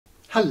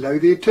Hello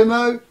there,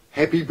 Timo.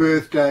 Happy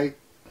birthday.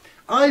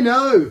 I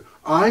know,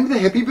 I'm the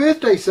Happy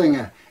Birthday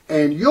Singer,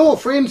 and your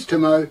friends,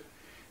 Timo.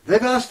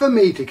 They've asked for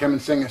me to come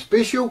and sing a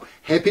special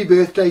happy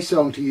birthday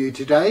song to you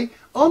today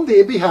on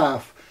their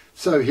behalf.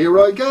 So here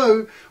I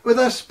go with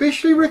a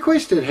specially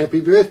requested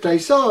happy birthday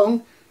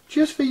song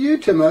just for you,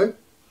 Timo.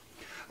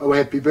 Oh,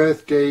 happy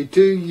birthday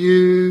to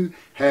you,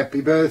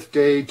 happy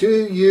birthday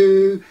to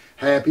you,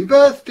 happy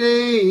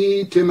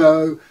birthday,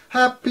 Timo,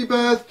 happy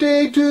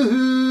birthday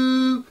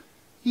to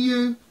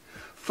you.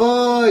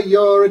 For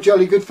you're a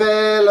jolly good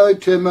fellow,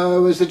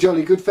 Timo is a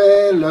jolly good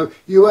fellow,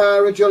 you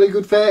are a jolly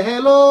good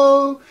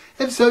fellow,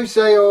 and so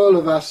say all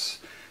of us,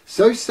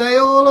 so say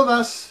all of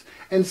us,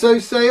 and so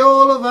say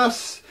all of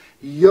us.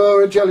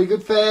 You're a jolly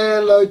good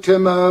fellow,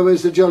 Timo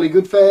is a jolly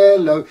good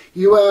fellow,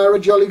 you are a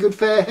jolly good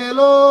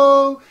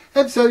fellow,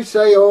 and so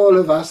say all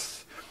of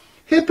us.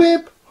 Hip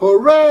hip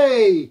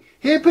hooray,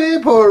 hip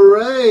hip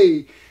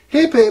hooray,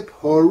 hip hip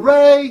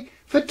hooray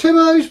for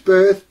Timo's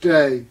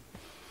birthday.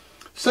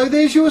 So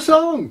there's your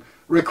song,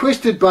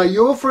 requested by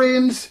your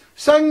friends,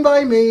 sung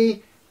by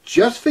me,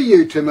 just for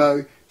you,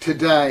 Timo,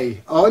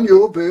 today on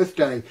your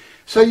birthday.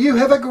 So you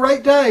have a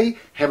great day,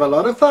 have a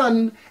lot of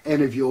fun,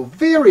 and if you're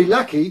very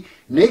lucky,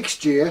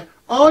 next year,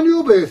 on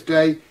your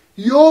birthday,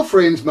 your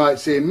friends might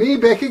send me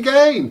back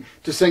again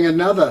to sing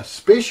another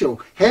special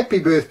happy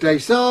birthday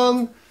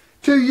song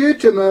to you,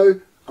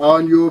 Timo,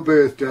 on your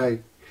birthday.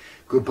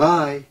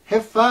 Goodbye,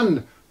 have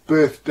fun,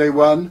 birthday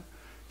one.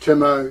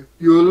 Timo,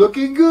 you're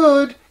looking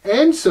good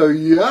and so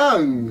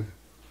young.